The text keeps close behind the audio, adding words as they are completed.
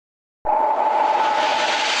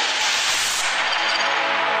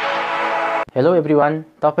Hello everyone,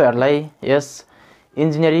 तपाईहरुलाई यस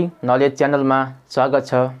engineering knowledge च्यानलमा स्वागत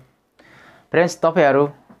छ। फ्रेन्ड्स, तपाईहरु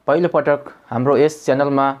पहिलो पटक हाम्रो यस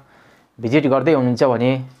च्यानलमा भिजिट गर्दै हुनुहुन्छ भने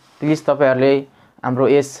प्लिज तपाईहरुले हाम्रो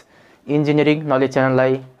यस इन्जिनियरिङ नलेज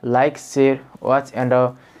च्यानललाई like, share, watch and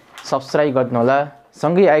subscribe गर्नुहोला।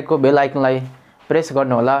 सँगै आएको बेल आइकनलाई प्रेस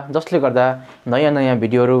गर्नुहोला, जसले गर्दा नयाँ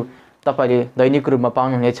भिडियोहरु तपाईले दैनिक रूपमा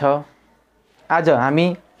पाउनुहुनेछ। आज हामी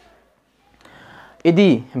यदि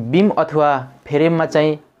बीम अथवा फ्रेममा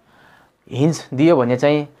चाहिँ हिन्ज दियो भने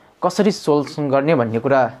चाहिँ कसरी सोल्भ गर्ने भन्ने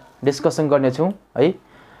कुरा डिस्कसन गर्ने छौं है।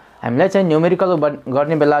 हामीलाई चाहिँ न्यूमेरिकल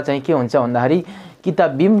गर्ने बेला चाहिँ के हुन्छ भन्दाखेरि कि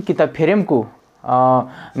त बीम कि त फ्रेमको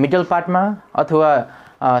मिडल पार्टमा अथवा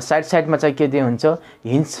साइडमा चाहिँ के दिए हुन्छ,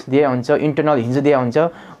 हिन्ज दिए हुन्छ, इन्टरनल हिन्ज दिए हुन्छ।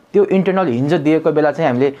 त्यो इन्टरनल हिन्ज दिएको बेला चाहिँ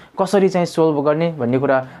हामीले कसरी चाहिँ सोल्भ गर्ने भन्ने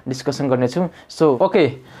कुरा डिस्कसन गर्ने छौं। सो ओके,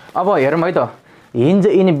 अब हेरौँ है त, हिन्ज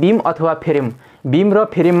इन बीम अथवा फ्रेम। बीम र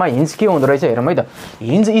फ्रेममा हिन्ज के हुँदो रहेछ हेरौँ है त।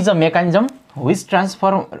 Hinge is a mechanism which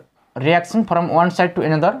transfer reaction from one side to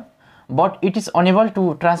another but it is unable to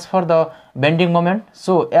transfer the bending moment.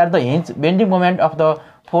 So at the hinge, bending moment of the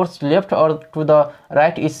force left or to the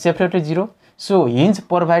right is separately zero. So hinge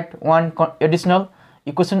provide one additional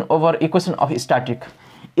equation over equation of static.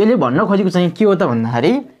 यसले भन्न खोजेको चाहिँ के हो त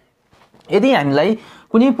भन्दाखेरि यदि हामीलाई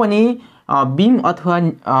कुनै पनि बीम अथवा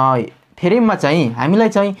फ्रेममा चाहिँ हामीलाई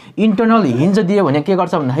चाहिँ इन्टरनल हिन्ज दियो भने के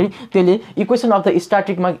गर्छ भन्दाखेरि त्यसले इक्वेसन अफ द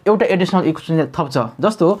स्ट्याटिकमा एउटा एडिसनल इक्वेसन थप्छ।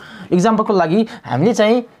 जस्तो एक्जाम्पलको लागि हामीले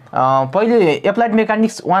चाहिँ पहिले एप्लाइड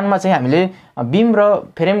मेकानिक्स 1 मा चाहिँ हामीले बीम र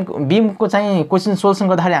फ्रेम बीमको चाहिँ क्वेशन सोल्युसन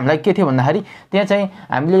गर्दाखेरि हामीलाई के थियो भन्दाखेरि त्यहाँ चाहिँ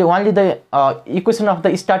हामीले only the equation of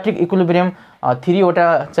the static equilibrium 3 वटा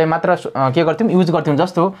चाहिँ मात्र के गर्थ्यौं, युज गर्थ्यौं।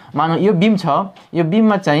 जस्तो मानौ यो बीम छ, यो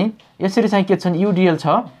बीममा चाहिँ यसरी चाहिँ के छ, युडिएल छ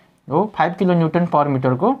हो 5 किलो न्यूटन पर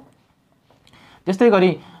मिटरको। त्यस्तै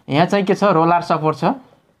गरी यहाँ चाहिँ के छ, रोलर सपोर्ट छ,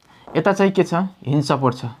 यता चाहिँ के छ, हिन्ज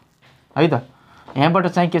सपोर्ट छ है त। यहाँबाट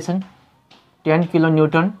चाहिँ के छ, 10 किलो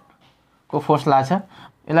न्यूटन को फोर्स लाग्छ।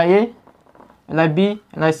 यसलाई ए, यसलाई बी,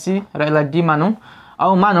 यसलाई सी र यसलाई डी मानौं।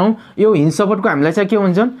 अब मानौं यो हिन्ज सपोर्टको हामीलाई चाहिँ के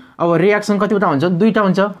हुन्छ, अब रिएक्सन कतिवटा हुन्छ, दुईटा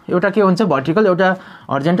हुन्छ। एउटा के हुन्छ भर्टिकल, एउटा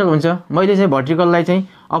हर्जेन्टल हुन्छ। मैले चाहिँ भर्टिकललाई चाहिँ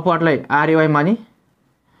अपवर्डलाई आरएवाई माने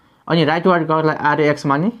अनि राइटवर्डलाई आरएक्स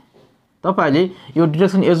माने। तपाईहरुले यो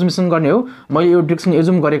डाइरेक्सन एजुमेसन गर्ने हो, मैले यो डाइरेक्सन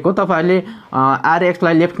एजुम गरेको। तपाईहरुले आरएक्स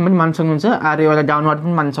लाई लेफ्ट पनि मान सक्नुहुन्छ, आरए लाई डाउनवर्ड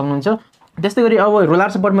पनि मान सक्नुहुन्छ। त्यस्तै गरी अब रोलर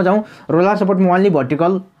सपोर्टमा जाउँ। रोलर सपोर्टमा ओन्ली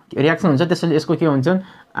भर्टिकल रिएक्सन हुन्छ, त्यसैले यसको के हुन्छ,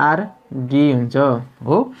 आरडी हुन्छ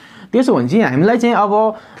हो। त्यसो भने चाहिँ हामीलाई चाहिँ अब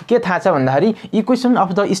के थाहा छ भन्दाखेरि इक्वेसन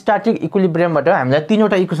अफ द स्ट्याटिक इक्विलिब्रियमबाट हामीलाई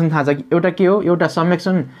तीनवटा इक्वेसन थाहा छ। एउटा के हो, एउटा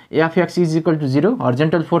summation FX is equal to 0,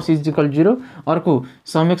 horizontal force is equal to 0। अर्को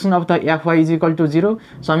summation of the FY is equal to 0,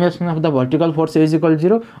 summation of the vertical force is equal to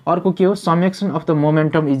 0। अर्को के हो, summation of the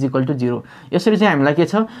momentum is equal to 0। यसरी चाहिँ हामीलाई के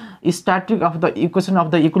छ, static of the equation of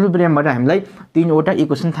the इक्विलिब्रियमबाट हामीलाई तीनवटा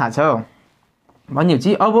इक्वेसन थाहा छ।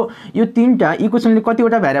 भनेपछि अब यो तीनटा इक्वेसनले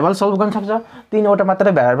कतिवटा भेरिएबल सल्भ गर्न सक्छ, तीनवटा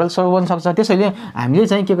मात्र भेरिएबल सल्भ गर्न सक्छ। त्यसैले हामीले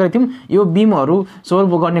चाहिँ के गरेथ्यौं, यो बीमहरु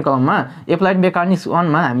सोल्भ गर्ने क्रममा एप्लाइड मेकानिक्स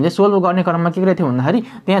 1 मा हामीले सोल्भ गर्ने क्रममा के गरेथ्यौं भन्दाखेरि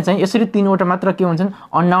त्यहाँ चाहिँ यसरी तीनवटा मात्र के हुन्छन्,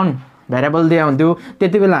 अननाउन भेरिएबल दिया हुन्थ्यो।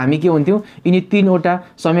 त्यतिबेला हामी के हुन्थ्यो, यिनी तीनवटा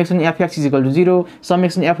summation FX is equal to 0,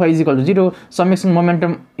 summation FY is equal to 0, summation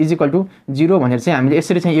momentum is equal to 0 भनेर चाहिँ हामीले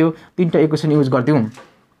यसरी चाहिँ यो तीनटा इक्वेसन युज गर्थ्यौं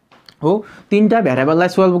हो। तीनटा भेरिएबललाई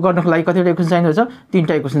सोल्भ गर्नको लागि कतिवटा इक्वेसन चाहिन्छ,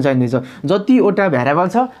 तीनटा इक्वेसन चाहिन्छ। जतिवटा भेरिएबल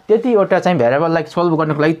छ त्यतिवटा चाहिँ भेरिएबललाई सोल्भ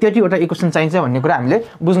गर्नको लागि त्यतिवटा इक्वेसन चाहिन्छ भन्ने कुरा हामीले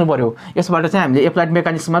बुझ्नु पर्यो। यसबाट चाहिँ हामीले एप्लाइड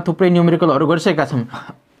मेकानिक्समा थुप्रै न्यूमेरिकलहरु गरिसकेका छौं।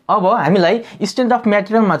 अब हामीलाई स्ट्रेन्थ अफ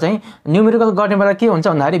मटेरियलमा चाहिँ न्यूमेरिकल गर्ने बेला के हुन्छ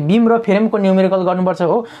भन्दाखेरि बीम र फ्रेमको न्यूमेरिकल गर्नुपर्छ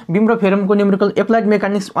हो। बीम र फ्रेमको न्यूमेरिकल एप्लाइड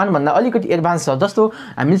मेकानिक्स 1 भन्दा अलिकति एडभान्स छ। जस्तो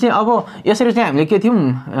हामीले चाहिँ अब यसरी चाहिँ हामीले के थियौं,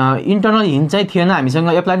 इन्टरनल हिन्ज चाहिँ थिएन हामीसँग।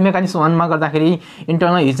 एप्लाइड मेकानिक्स 1 मा गर्दाखेरि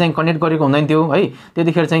इन्टरनल हिन्ज चाहिँ कनेक्ट गरेको हुँदैन थियो है।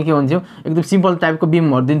 त्यतिखेर चाहिँ के हुन्थ्यो, एकदम सिम्पल टाइपको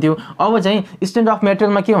बीमहरु दिन्थ्यो। अब चाहिँ स्ट्रेन्थ अफ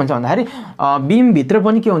मटेरियलमा के हुन्छ भन्दाखेरि बीम भित्र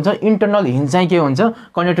पनि के हुन्छ, इन्टरनल हिन्ज चाहिँ के हुन्छ,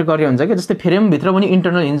 कनेक्ट गरेको हुन्छ के। जस्तै फ्रेम भित्र पनि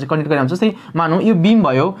इन्टरनल हिन्ज कनेक्ट गरेको हुन्छ। जस्तै मानौ यो बीम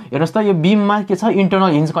भयो, हेर्नुस् त यो बीममा के छ,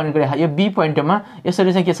 इन्टरनल हिन्ज कनेक्ट गरेको, यो बी पोइन्टमा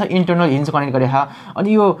यसरी चाहिँ के छ, इन्टरनल हिन्ज कनेक्ट गरेको। अनि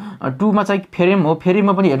यो 2 मा चाहिँ फ्रेम हो,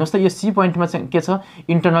 फ्रेममा पनि हेर्नुस् त यो सी पोइन्टमा चाहिँ के छ,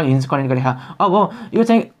 इन्टरनल हिन्ज कनेक्ट गरेको। अब यो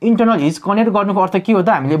चाहिँ इन्टरनल हिन्ज कनेक्ट गर्नुको अर्थ के हो त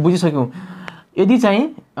हामीले बुझिसक्यौं। यदि चाहिँ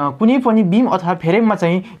कुनै पनि बीम अथवा फ्रेममा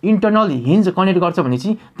चाहिँ इन्टरनल हिन्ज कनेक्ट गर्छ भने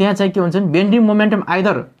चाहिँ त्यहाँ चाहिँ के हुन्छ, बेन्डिङ मोमेन्टम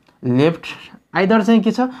आइदर चाहिँ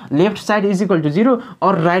के छ, left side is equal to 0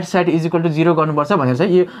 और right side is equal to 0 गर्नुपर्छ भनेर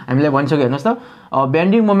चाहिँ यो हामीले भनिसक्यो। हेर्नुस् त,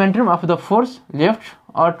 bending momentum of the force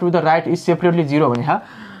left और to the right is separately 0 भने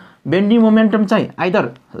बेन्डिङ मोमेन्टम चाहिँ आइदर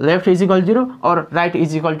लेफ्ट इज इक्वल 0 और राइट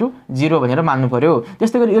इज इक्वल टु 0 भनेर मान्नु पर्यो।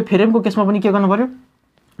 त्यस्तै गरी यो फ्रेमको केसमा पनि के गर्नु पर्यो,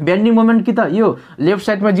 बेन्डिङ मोमेन्ट कि त यो लेफ्ट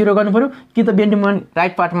साइडमा 0 गर्नु पर्यो कि त बेन्डिङ मोमेन्ट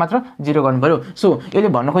राइट पार्ट मात्र 0 गर्नु पर्यो। सो यसले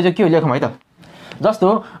भन्न खोजेको के हो लेखौँ है त।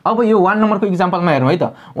 जस्तो अब यो 1 नम्बरको इक्जाम्पलमा हेरौँ है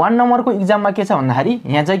त। 1 नम्बरको इक्जाममा के छ भन्दाखेरि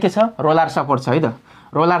यहाँ चाहिँ के छ रोलर सपोर्ट छ है त।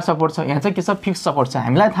 रोलर सपोर्ट छ, यहाँ चाहिँ के छ फिक्स सपोर्ट छ।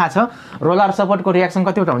 हामीलाई थाहा छ रोलर सपोर्टको रियाक्सन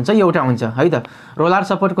कतिवटा हुन्छ, एउटा हुन्छ है त। रोलर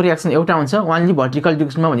सपोर्टको रियाक्सन एउटा हुन्छ ओन्ली भर्टिकल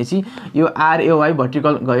डिरेक्सनमा भनेपछि यो RAY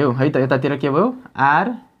भर्टिकल गयो है त। यतातिर के भयो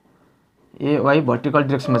RAY भर्टिकल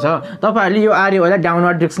डिरेक्सनमा छ। तपाईहरुले यो RAY लाई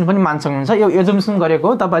डाउनवर्ड डिरेक्सन पनि मान सक्नुहुन्छ। यो एजम्सन गरेको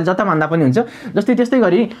हो, तपाईले जता भन्दा पनि हुन्छ। जस्तै त्यस्तै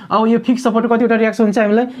गरी अब यो फिक्स सपोर्ट कतिवटा रियाक्सन हुन्छ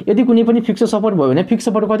हामीलाई, यदि कुनै पनि फिक्स सपोर्ट भयो भने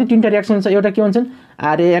फिक्स सपोर्ट कति तीनटा रियाक्सन हुन्छ। एउटा के हुन्छन्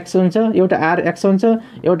RAX हुन्छ, एउटा RX हुन्छ,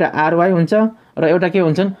 एउटा RY हुन्छ र एउटा के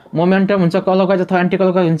हुन्छन् मोमेन्टम हुन्छ, क्लकवाइज अथवा एन्टी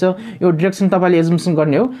क्लकवाइज हुन्छ। यो डिरेक्सन तपाईले एजम्सन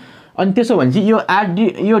गर्ने हो। अनि त्यसो भने चाहिँ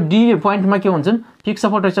यो D पोइन्टमा के हुन्छन् फिक्स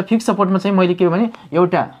सपोर्ट रहेछ। फिक्स सपोर्टमा चाहिँ मैले के भने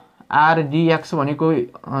एउटा RDX भनेको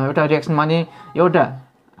एउटा रियाक्सन माने, एउटा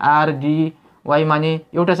RDY माने,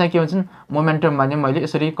 एउटा चाहिँ के हुन्छन् मोमेन्टम माने। मैले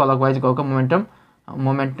यसरी क्लकवाइज गएको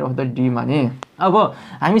मोमेन्ट अफ द D माने। अब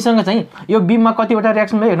हामीसँग चाहिँ यो बीममा कतिवटा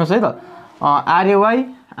रियाक्सन भयो हेर्नुस् है त। RAY,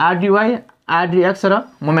 RDY, RDX र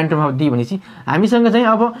मोमेन्टम अफ D भनेपछि हामीसँग चाहिँ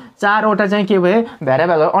अब चारवटा चाहिँ के भए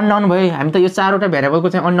भ्यारिएबल अननोन भयो। हामी त यो चारवटा भ्यारिएबलको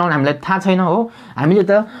चाहिँ अननोन हामीलाई थाहा छैन हो। हामीले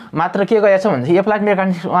त मात्र के गरेछ भने चाहिँ एप्लाइड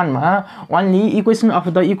मेकानिक्स 1 मा only equation of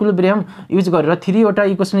the equilibrium use गरेर 3वटा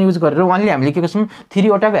इक्वेसन युज गरेर ओन्ली हामीले के गर्छौं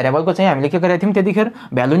 3वटा भ्यारिएबलको चाहिँ हामीले के गरेका थियौं त्यतिखेर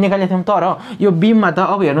भ्यालु निकालेका थियौं। तर यो बीममा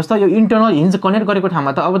त अब हेर्नुस् त यो इन्टरनल हिन्ज कनेक्ट गरेको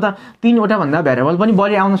ठाउँमा त अब त 3वटा भन्दा भ्यारिएबल पनि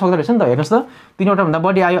बढी आउन सक्दो रहेछ नि त। हेर्नुस् त 3वटा भन्दा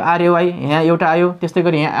बढी आयो। RAY यहाँ एउटा आयो, त्यस्तै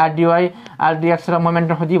गरी यहाँ RDY, RDX र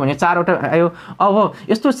मोमेन्टम अफ D भने 4वटा आयो। अब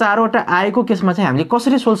यस्तो 4वटा आएको केसमा चाहिँ हामीले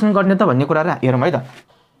कसरी सोल्युसन गर्ने त भन्ने कुरा हेरौँ है त।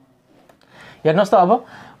 हेर्नुस् त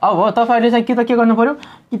अब तपाईहरुले चाहिँ कि त के गर्नु पर्यो,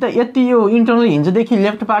 कि त यति यो इन्टरनल हिन्जदेखि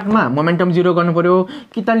लेफ्ट पार्टमा मोमेन्टम 0 गर्नु पर्यो,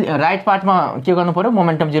 कि त राइट पार्टमा के गर्नु पर्यो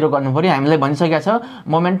मोमेन्टम 0 गर्नु पर्यो। हामीलाई भनिसकेको छ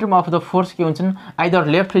मोमेन्टम अफ द फोर्स के हुन्छन् आइदर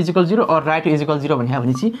लेफ्ट इज इक्वल 0 और राइट इज इक्वल 0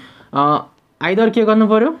 भनेपछि आइदर के गर्नु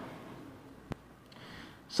पर्यो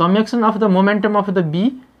summation of the momentum of the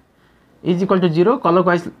B is equal to 0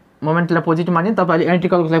 clockwise मोमेन्टलाई positive माने, तपाईले एन्टी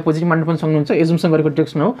क्लकवाइजलाई पोजिटिभ मान्न पनि सक्नुहुन्छ। एजम्सन गरेको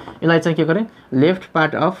डिरेक्सन हो। यसलाई चाहिँ के गरे left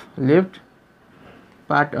part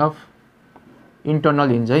of internal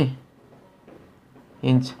hinge है,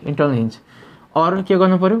 इन्टरनल हिन्ज। और के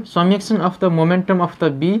गर्नु पर्यो summation of the momentum of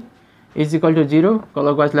the B is equal to 0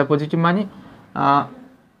 क्लकवाइजलाई positive माने,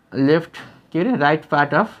 लेफ्ट के अरे right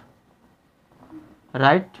part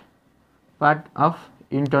of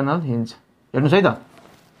internal hinge. हेर्नुस् है त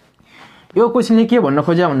यो क्वेशनले के भन्न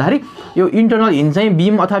खोज्यो भन्दाखेरि यो इन्टरनल हिन्ज चाहिँ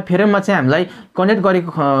बीम अथवा फ्रेममा चाहिँ हामीलाई कनेक्ट गरेको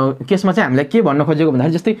केसमा चाहिँ हामीलाई के भन्न खोजेको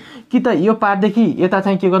भन्दाखेरि जस्तै कि त यो पार्टदेखि यता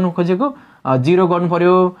चाहिँ के गर्नु खोजेको 0 गर्नु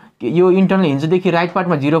पर्यो, यो इन्टरनल हिन्जदेखि राइट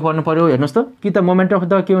पार्टमा 0 पर्नु पर्यो। हेर्नुस् त कि त मोमेन्टम अफ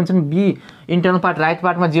द के हुन्छन् B इन्टरनल पार्ट राइट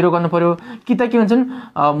पार्टमा 0 गर्नु पर्यो, कि त के हुन्छन्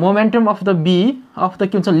momentum of the B of the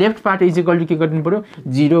के हुन्छ left part is equal to के गर्नु पर्यो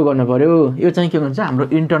 0 गर्नु पर्यो। यो चाहिँ के भन्छ हाम्रो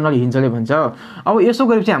इन्टरनल हिन्जले भन्छ। अब यसो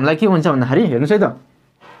गरेपछि हामीलाई के हुन्छ भन्दाखेरि हेर्नुस् है त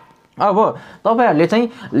अब तपाईहरुले चाहिँ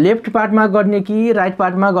लेफ्ट पार्टमा गर्ने कि राइट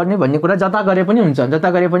पार्टमा गर्ने भन्ने कुरा जता गरे पनि हुन्छ। जता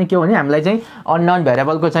गरे पनि के हो भने हामीलाई चाहिँ अननोन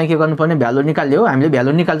भ्यारिएबलको चाहिँ के गर्नुपर्ने भ्यालु निकाल्ने हो। हामीले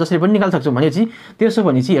भ्यालु जसरी पनि निकाल्न सक्छौं भनेपछि त्यसो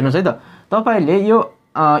भनेपछि हेर्नुस् है त तपाईहरुले यो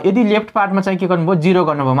यदि लेफ्ट पार्टमा चाहिँ के गर्नुभयो 0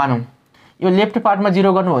 गर्नुभयो मानौं यो लेफ्ट पार्टमा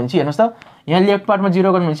 0 गर्नु भनेपछि हेर्नुस् त यहाँ लेफ्ट पार्टमा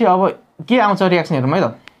 0 गर्नु भनेपछि अब के आउँछ रियाक्सन हेरौँ है त।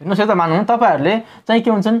 हेर्नुस् है त मानौं तपाईहरुले चाहिँ के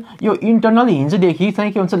हुन्छन् यो इन्टरनल हिन्जदेखि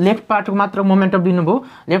चाहिँ के हुन्छ लेफ्ट पार्टको मात्र मोमेन्टम दिनुभयो,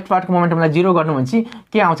 लेफ्ट पार्टको मोमेन्टमलाई 0 गर्नु भनेपछि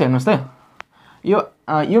के आउँछ हेर्नुस् त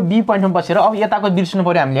यो B पोइन्टमा बसेर अब यताको बिर्सिनु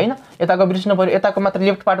पर्यो हामीले हैन, यताको बिर्सिनु पर्यो, यताको मात्र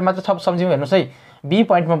लेफ्ट पार्ट मात्र सब सम्झियौ। हेर्नुस् है B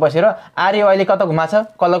पोइन्टमा बसेर RAY ले कता घुमाछ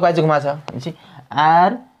क्लकवाइज घुमाछ भनेपछि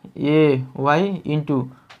RAY इन्टु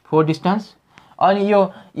 4 डिस्टेन्स। अनि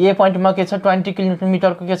यो A पोइन्टमा के छ 20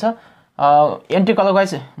 किलोमिटरको के छ एन्टी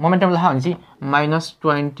क्लकवाइज मोमेन्टम लाहा भनेपछि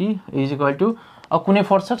 -20 इज इक्वल टु अब कुनै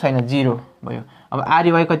फोर्स छ छैन 0 भयो। अब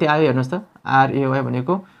RAY कति आयो हेर्नुस् त RAY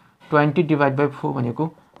भनेको 20 डिभाइड बाइ 4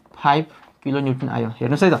 भनेको 5 किलो न्युटन आयो।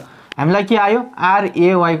 हेर्नुस् है त हामीलाई के आयो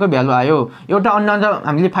RAY को भ्यालु आयो। एउटा अननोन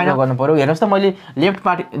हामीले फाइन्ड गर्नु पर्यो। हेर्नुस् त मैले लेफ्ट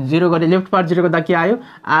पार्ट 0 गरे, लेफ्ट पार्ट 0 गर्दा के आयो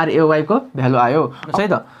RAY को भ्यालु आयो है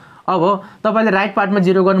त। अब तपाईले राइट पार्टमा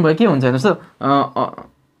 0 गर्नुभयो के हुन्छ हेर्नुस् त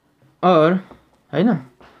और हैन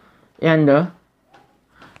एन्ड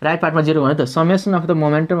राइट पार्टमा 0 भने त summation of the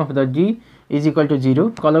momentum of the D is equal to 0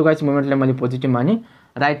 clockwise मोमेन्टलाई मैले पोजिटिभ माने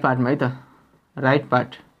राइट पार्टमा है त राइट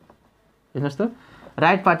पार्ट। हेर्नुस् त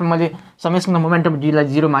राइट पार्टमा मैले समेसन अफ मोमेन्टम D लाई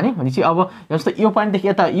 0 माने भनेपछि अब हेर्नुस् त यो पोइन्टदेखि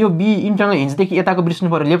यता यो B इन्टरनल हिन्जदेखि यताको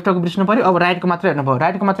बिर्सिनु पर्यो, लेफ्टको बिर्सिनु पर्यो। अब राइटको मात्र हेर्नु पर्यो।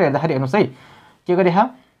 राइटको मात्र हेर्दाखेरि हेर्नुस् है के गरे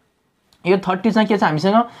यो 30 चाहिँ के छ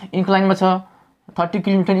हामीसँग इन्क्लाइनमा छ 30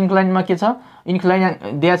 किलोमिटर इन्क्लाइनमा के छ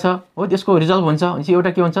इन्क्लाइन दिया छ हो, त्यसको रिजल्भ हुन्छ भनेपछि एउटा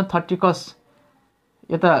के हुन्छ 30 cos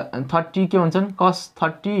यता 30 के हुन्छन् cos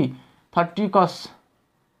 30 cos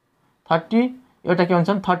 30 एउटा के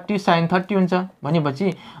हुन्छन् 30 sin 30 हुन्छ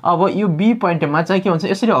भनेपछि अब यो बी पोइन्टमा चाहिँ के हुन्छ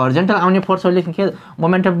यसरी हरिजन्टल आउने फोर्सहरुले के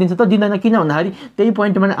मोमेन्टम दिन्छ त दिँदैन किन भन्दाखेरि त्यही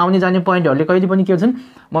पोइन्टमा आउने जाने पोइन्टहरुले कहिले पनि के हुन्छन्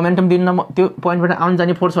मोमेन्टम दिन्न त्यो पोइन्टबाट आउने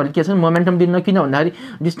जाने फोर्सहरुले के छन् मोमेन्टम दिन्न किन भन्दाखेरि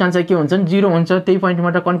डिस्टेन्स चाहिँ के हुन्छन् 0 हुन्छ त्यही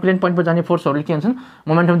पोइन्टबाट कन्क्रेन्ट पोइन्टबाट जाने फोर्सहरुले के हुन्छन्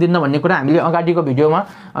मोमेन्टम दिन्न भन्ने कुरा हामीले अगाडिको भिडियोमा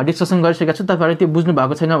डिस्कसन गरिसकेका छौं तपाईहरुले त्यो बुझ्नु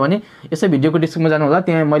भएको छैन भने यसै भिडियोको डिस्कसनमा जानु होला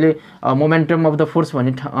त्यहाँ मैले मोमेन्टम अफ द फोर्स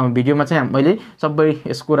भन्ने भिडियोमा चाहिँ मैले सबै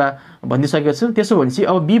यस कुरा भनिसकेको छु त्यसो भनेपछि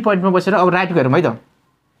अब बी पोइन्टमा बसेर अब राइट गरौँ है त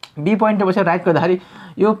बी पोइन्टमा बसेर राइट गर्दाखेरि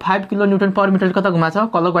यो 5 किलो न्युटन पर मिटर कता घुमाछ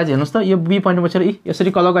क्लकवाइज हेर्नुस् त यो बी पोइन्टमा बसेर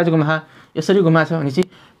यसरी क्लकवाइज घुमा यसरी घुमाछ भनेपछि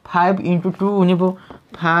 5 * 2 हुने भयो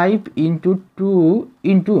 5 * 2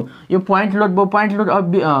 इन्टु यो पोइन्ट लोड भयो पोइन्ट लोड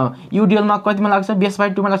अब युडिएल मा कतिमा लाग्छ बेस बाइ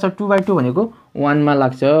 2 मा लाग्छ 2/2 भनेको 1 मा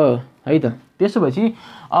लाग्छ है त त्यसो भएपछि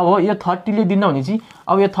अब यो 30 ले दिन्न भने चाहिँ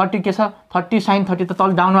अब यो 30 के छ 30 sin 30 त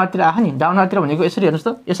तल डाउनवार्डतिर आछ नि डाउनवार्डतिर भनेको यसरी हेर्नुस् त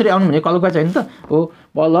यसरी आउनु भने क्लकवाइज हैन त हो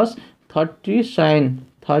प्लस 30 sin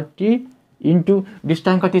 30 इन्टु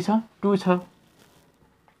डिस्टेन्स कति छ 2 छ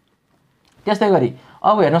त्यस्तै गरी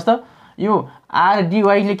अब हेर्नुस् त यो r dy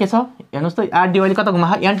ले के छ हेर्नुस् त r dy ले कता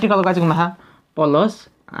घुमा एन्टी क्लकवाइज घुमा plus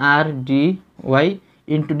r dy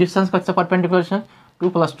into distance कति छ परपेन्डिकुलर छ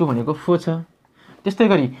 2 + 2 भनेको 4 छ त्यस्तै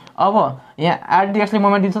गरी अब यहाँ rdx ले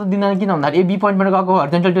मोमेन्ट दिन्छ त दिन्न किन भन्दा ए बी पोइन्टबाट गएको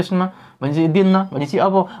हरिजन्टल डाइरेक्सनमा भनेपछि दिन्न भनेपछि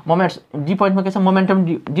अब मोमेन्ट डी पोइन्टमा के छ मोमेन्टम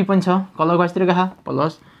डी पनि छ क्लकवाइजतिर गए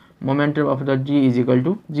plus momentum of the D =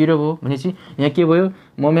 0 हो भनेपछि यहाँ के भयो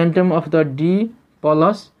momentum of the D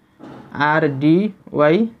plus r dy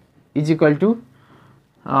 =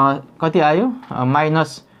 कति आयो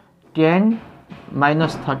 -10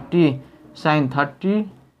 -30 sin 30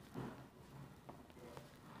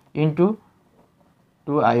 इन्टु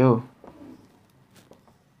 2 आयो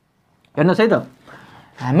हेर्नुस् है त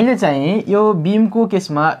हामीले चाहिँ यो बीमको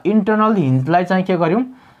केसमा इन्टर्नल हिन्जलाई चाहिँ के गर्यौं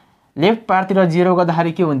लेफ्ट पार्टतिर 0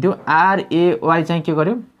 गर्दाखेरि के हुन्थ्यो ray चाहिँ के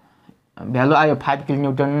गर्यौं भ्यालु आयो 5 किलो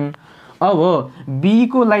न्युटन अब बी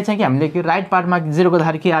को लाई चाहिँ के हामीले के राइट पार्टमा 0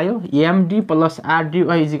 गर्दाखेरि के आयो md + rdy =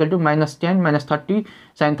 -10 -30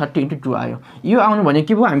 sin 30 इन्टु 2 आयो यो आउनु भने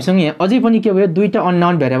के भयो हामीसँग यहाँ अझै पनि के भयो दुईटा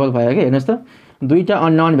अननोन भेरिएबल भयो के हेर्नुस् त दुईटा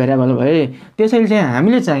अननोन भेरिएबल भए त्यसैले चाहिँ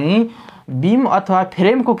हामीले चाहिँ बीम अथवा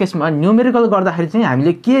फ्रेमको केसमा न्यूमेरिकल गर्दाखेरि चाहिँ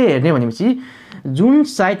हामीले के हेर्ने भनेपछि जुन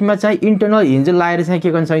साइडमा चाहिँ इन्टर्नल हिन्ज लाएर चाहिँ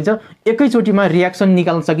के गर्न सकिन्छ एकैचोटीमा रिएक्सन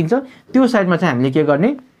निकाल्न सकिन्छ त्यो साइडमा चाहिँ हामीले के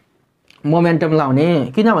गर्ने मोमेन्टम लाउने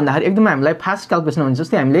किन भन्दाखेरि एकदमै हामीलाई फास्ट क्याल्कुलेसन हुन्छ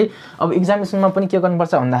जस्तै हामीले अब एक्जामिनेसनमा पनि के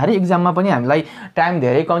गर्नुपर्छ भन्दाखेरि एक्जाममा पनि हामीलाई टाइम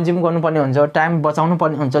धेरै कन्ज्युम गर्नुपर्ने हुन्छ टाइम बचाउनु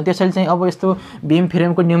पर्ने हुन्छ त्यसैले चाहिँ अब यस्तो बीम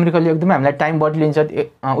फ्रेमको न्यूमेरिकली एकदमै हामीलाई टाइम बढी लिन्छ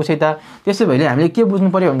उसै त त्यसै भएले हामीले के बुझ्नु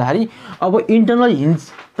पर्यो भन्दाखेरि अब इन्टर्नल हिन्ज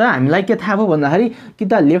त हामीलाई के थाहा भयो भन्दाखेरि कि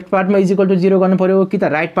त लेफ्ट पार्टमा = 0 गर्नु पर्यो कि त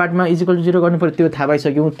राइट पार्टमा = 0 गर्नु पर्यो त्यो थाहा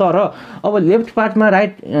भइसक्यो तर अब लेफ्ट पार्टमा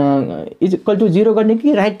राइट = 0 गर्ने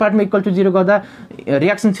कि राइट पार्टमा = 0 गर्दा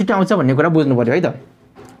रिएक्सन छिटो आउँछ भन्ने कुरा बुझ्नु पर्यो है त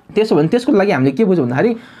त्यसो भने त्यसको लागि हामीले के बुझ्यौ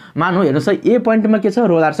भन्दाखेरि मानौ हेर्नुस् ए पोइन्टमा के छ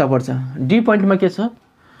रोलर सपोर्ट छ डी पोइन्टमा के छ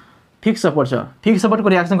फिक्स सपोर्ट छ फिक्स सपोर्टको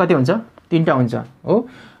रिएक्सन कति हुन्छ 3टा हुन्छ हो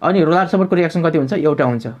अनि रोलर सपोर्टको रिएक्सन कति हुन्छ एउटा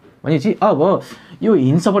हुन्छ भनेपछि अब यो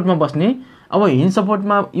हिन्ज सपोर्टमा बस्ने अब हिन्ज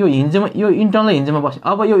सपोर्टमा यो हिन्जमा यो इन्टर्नल हिन्जमा बस्ने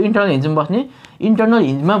अब यो इन्टर्नल हिन्जमा बस्ने इन्टर्नल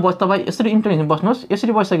हिन्जमा तपाई यसरी इन्टर्नल हिन्जमा बस्नुस्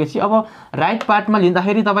यसरी बसिसकेपछि अब राइट पार्टमा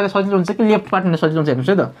लिँदाखेरि तपाईलाई सजिलो हुन्छ कि लेफ्ट पार्टमा सजिलो हुन्छ हेर्नुस्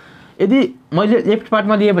है त यदि मैले लेफ्ट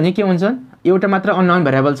पार्टमा लिए भने के हुन्छ एउटा मात्र अननोन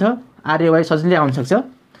भेरिएबल छ ray सजिलै आउन सक्छ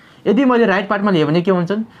यदि मैले राइट पार्टमा लिए भने के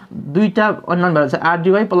हुन्छन् दुईटा अननोन भेरिएबल छ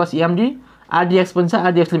rdy + md rdx पनि छ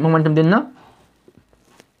rdx ले मोमेन्टम दिन्न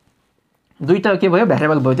दुईटा के भयो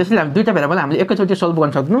भेरिएबल भयो त्यसैले हामी दुईटा भेरिएबल हामीले एकैचोटी सल्भ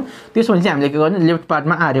गर्न सक्दैनौं त्यसो भने चाहिँ हामीले के गर्ने लेफ्ट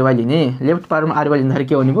पार्टमा ray लिने लेफ्ट पार्टमा ray लिँदाखेरि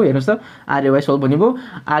के हुने भयो हेर्नुस् त ray सल्भ हुने भयो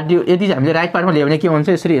rd यदि हामीले राइट पार्टमा लिए भने के हुन्छ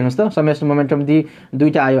यसरी हेर्नुस् त समेसन मोमेन्टम दि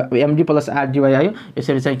दुईटा आयो md + rdy आयो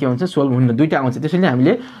यसरी चाहिँ के हुन्छ सोल्भ हुन दुईटा आउँछ त्यसैले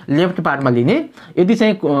हामीले लेफ्ट पार्टमा लिने यदि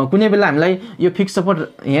चाहिँ कुनै बेला हामीलाई यो फिक्स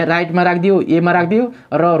सपोर्ट यहाँ राइटमा राख्दियो ए मा राख्दियो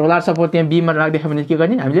र रोलर सपोर्ट यहाँ बी मा राख्दियो भने के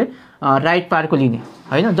गर्ने हामीले राइट पार्टको लिने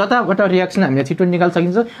हैन जताबाट रिएक्सन हामीले छिटो निकाल्न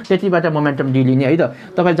सकिन्छ त्यतिबाट मोमेन्टम डी लिने है त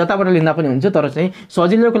तपाई जताबाट लिँदा पनि हुन्छ तर चाहिँ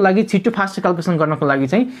सजिलोको लागि छिटो फास्ट क्याल्कुलेसन गर्नको लागि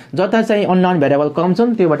चाहिँ जता चाहिँ अननोन भेरिएबल कम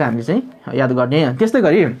छन् त्योबाट हामीले चाहिँ याद गर्ने त्यस्तै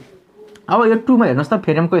गरी अब यो 2 मा हेर्नुस् त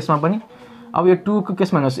फ्रेमको केसमा पनि अब यो 2 को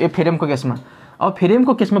केसमा हेर्नुस् ए फ्रेमको केसमा अब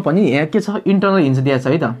फ्रेमको केसमा पनि यहाँ के छ इन्टर्नल हिन्ज दिएको छ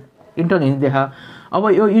है त इन्टर्नल हिन्ज देखा अब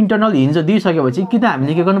यो इन्टरनल हिन्ज दिइसकेपछि कि त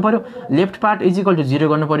हामीले के गर्नु पर्यो left part is equal to 0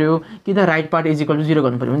 गर्नु पर्यो कि त right part is equal to 0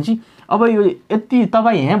 गर्नु पर्यो हुन्छ। अब यो यति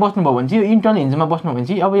तपाईँ यहाँ बस्नुभयो भने चाहिँ यो इन्टरनल हिन्जमा बस्नुभयो भने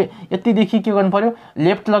चाहिँ अब यतिदेखि के गर्नु पर्यो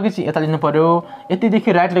लेफ्ट लगेपछि यता लिनु पर्यो,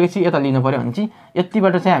 यतिदेखि राइट लगेपछि यता लिनु पर्यो भने चाहिँ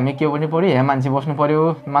यतिबाट चाहिँ हामीले के गर्नु पर्यो यहाँ मान्छे बस्नु पर्यो,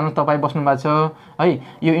 मानव तपाईँ बस्नु भएको छ है,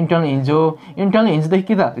 यो इन्टरनल हिन्ज हो। इन्टरनल हिन्जदेखि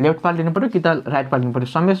कि त लेफ्ट पार्ट लिनु पर्यो कि त राइट पार्ट लिनु पर्यो।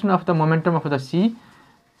 Summation of the momentum of the C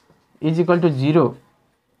is equal to 0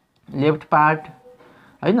 left part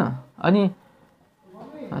हैन, अनि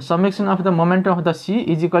summation of the momentum of the C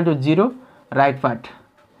is equal to 0 right part.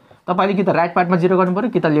 तपाईले कि त राइट पार्टमा 0 गर्नु पर्यो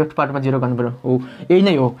कि त लेफ्ट पार्टमा 0 गर्नु पर्यो। हो यही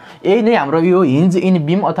नै हो, यही नै हाम्रो यो हिन्ज इन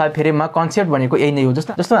बीम अथवा फ्रेममा कन्सेप्ट भनेको यही नै हो।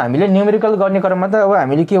 जस्तो हामीले न्युमेरिकल गर्ने क्रममा त अब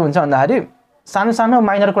हामीले के हुन्छ भन्दाखेरि सानो सानो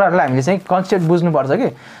माइनर कुराहरूलाई हामीले चाहिँ कन्सेप्ट बुझ्नुपर्छ कि।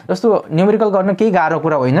 जस्तो न्युमेरिकल गर्न केही गाह्रो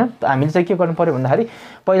कुरा होइन, हामीले चाहिँ के गर्नु पर्यो भन्दाखेरि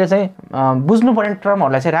पहिला चाहिँ बुझ्नुपर्ने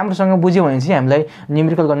टर्महरूलाई चाहिँ राम्रोसँग बुझ्यो भने चाहिँ हामीलाई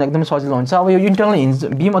न्युमेरिकल गर्न एकदमै सजिलो हुन्छ। अब यो इन्टरनल हिन्ज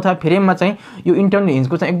बीम अथवा फ्रेममा चाहिँ यो इन्टरनल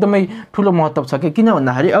हिन्जको चाहिँ एकदमै ठुलो महत्त्व छ कि। किन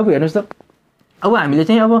भन्दाखेरि अब हेर्नुहोस् त अब हामीले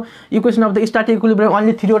चाहिँ अब equation of the static equilibrium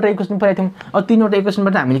only 3वटा equation पढाएको थियौँ। अब 3वटा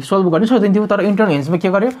इक्वेसनबाट हामीले सल्भ गर्न सक्दैनथ्यौँ, तर इन्टरनल हिन्जमा के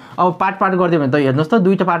गर्यो अब पार्ट पार्ट गरिदियो भने त हेर्नुहोस् त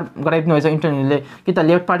दुईवटा पार्ट गराइदिनु भएछ इन्टरनल हिन्जले, कि त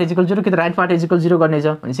लेफ्ट पार्ट इज इक्वल 0 कि त राइट पार्ट इज इक्वल 0 गर्नेछ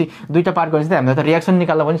भनेपछि दुईवटा पार्ट गरेपछि हामीलाई त रियाक्सन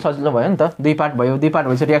निकाल्न पनि सजिलो भयो नि त। दुई पार्ट भयो, दुई पार्ट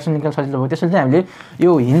भएपछि रियाक्सन निकाल्न सजिलो भयो। त्यसैले चाहिँ हामीले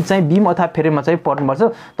यो हिन्ज चाहिँ बीम अथवा फ्रेममा चाहिँ पढ्नुपर्छ।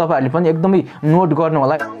 तपाईँहरूले पनि एकदमै नोट गर्नु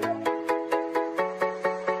होला।